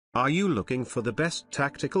Are you looking for the best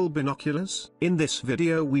tactical binoculars? In this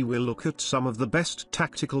video we will look at some of the best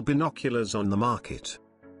tactical binoculars on the market.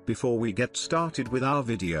 Before we get started with our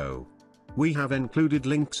video, we have included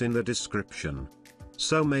links in the description.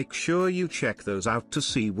 So make sure you check those out to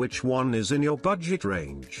see which one is in your budget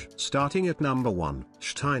range. Starting at number 1,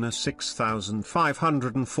 Steiner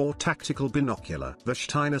 6504 Tactical Binocular. The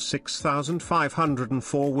Steiner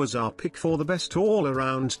 6504 was our pick for the best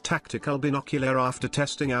all-around tactical binocular after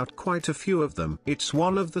testing out quite a few of them. It's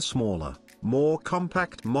one of the smaller, more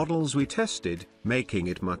compact models we tested, making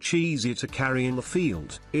it much easier to carry in the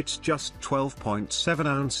field. It's just 12.7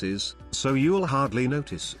 ounces, so you'll hardly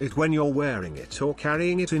notice it when you're wearing it or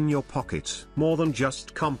carrying it in your pocket. More than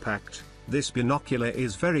just compact, this binocular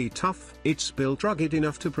is very tough. It's built rugged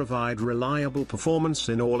enough to provide reliable performance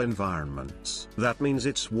in all environments. That means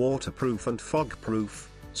it's waterproof and fog-proof,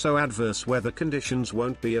 so adverse weather conditions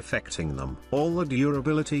won't be affecting them. All the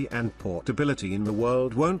durability and portability in the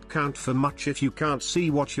world won't count for much if you can't see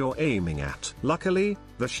what you're aiming at. Luckily,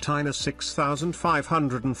 the Steiner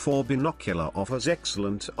 6504 binocular offers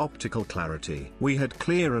excellent optical clarity. We had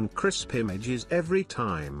clear and crisp images every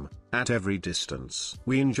time, at every distance.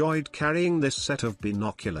 We enjoyed carrying this set of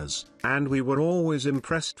binoculars, and we were always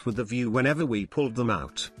impressed with the view whenever we pulled them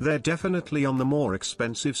out. They're definitely on the more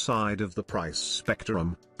expensive side of the price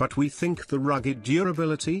spectrum, but we think the rugged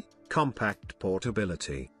durability, compact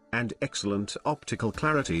portability, and excellent optical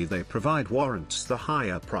clarity they provide warrants the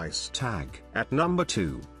higher price tag. At number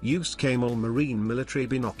 2, USCAMEL Marine Military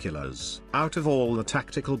Binoculars. Out of all the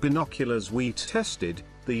tactical binoculars we tested,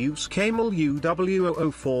 the USCAMEL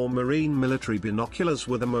UW004 Marine Military Binoculars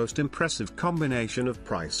were the most impressive combination of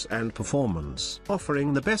price and performance.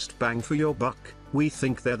 Offering the best bang for your buck, we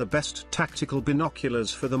think they're the best tactical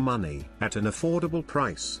binoculars for the money. At an affordable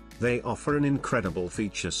price, they offer an incredible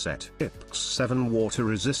feature set. IPX7 water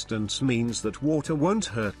resistance means that water won't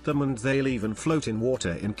hurt them, and they'll even float in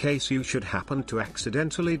water in case you should happen to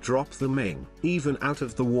accidentally drop them in. Even out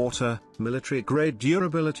of the water, military-grade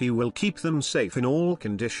durability will keep them safe in all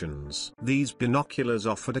conditions. These binoculars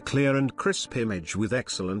offered a clear and crisp image with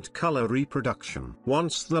excellent color reproduction.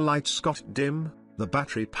 Once the lights got dim, the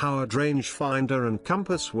battery-powered rangefinder and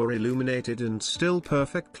compass were illuminated and still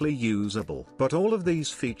perfectly usable. But all of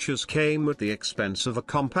these features came at the expense of a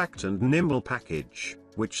compact and nimble package,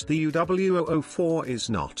 which the UW004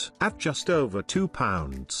 is not. At just over 2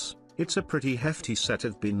 pounds, it's a pretty hefty set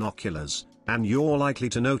of binoculars, and you're likely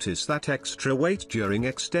to notice that extra weight during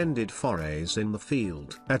extended forays in the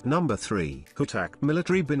field. At number 3, HUTACT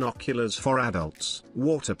Military Binoculars for Adults.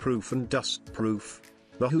 Waterproof and dustproof,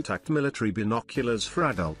 the HUTACT military binoculars for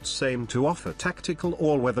adults aim to offer tactical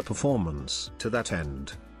all-weather performance. To that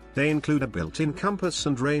end, they include a built-in compass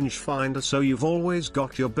and rangefinder, so you've always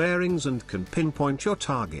got your bearings and can pinpoint your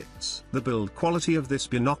targets. The build quality of this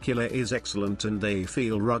binocular is excellent and they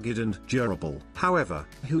feel rugged and durable. However,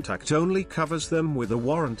 HUTACT only covers them with a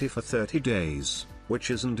warranty for 30 days.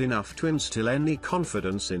 Which isn't enough to instill any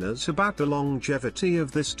confidence in us about the longevity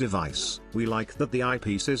of this device. We like that the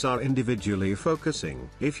eyepieces are individually focusing.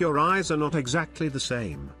 If your eyes are not exactly the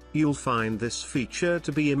same, you'll find this feature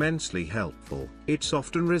to be immensely helpful. It's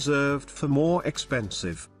often reserved for more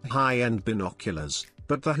expensive, high-end binoculars,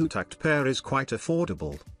 but the HUTACT pair is quite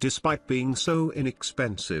affordable. Despite being so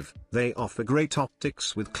inexpensive, they offer great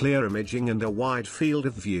optics with clear imaging and a wide field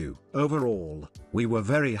of view. Overall, we were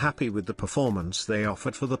very happy with the performance they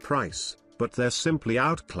offered for the price, but they're simply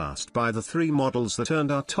outclassed by the 3 models that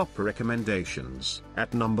earned our top recommendations.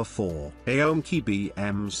 At number 4, Aomekie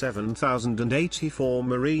BM7084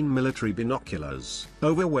 Marine Military Binoculars.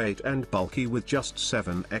 Overweight and bulky with just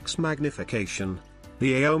 7x magnification,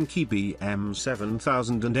 the Aomekie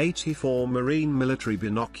BM7084 Marine Military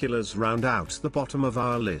Binoculars round out the bottom of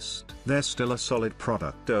our list. They're still a solid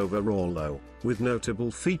product overall though, with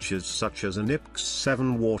notable features such as an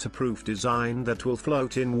IPX7 waterproof design that will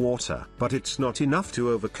float in water. But it's not enough to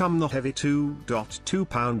overcome the heavy 2.2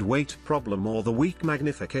 pound weight problem or the weak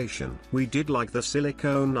magnification. We did like the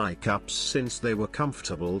silicone eye cups since they were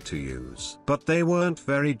comfortable to use. But they weren't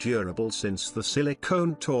very durable since the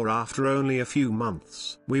silicone tore after only a few months.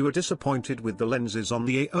 We were disappointed with the lenses on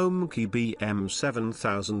the Aomekie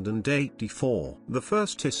BM7084. The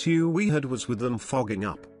first issue we had was with them fogging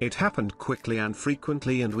up. It happened quickly and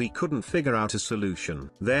frequently and we couldn't figure out a solution.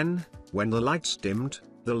 Then, when the lights dimmed,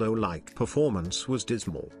 the low light performance was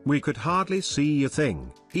dismal. We could hardly see a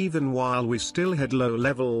thing, even while we still had low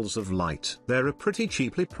levels of light. They're a pretty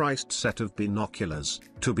cheaply priced set of binoculars,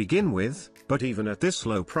 to begin with, but even at this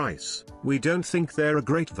low price, we don't think they're a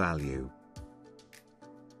great value.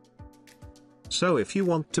 So if you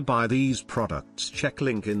want to buy these products, check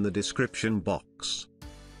link in the description box.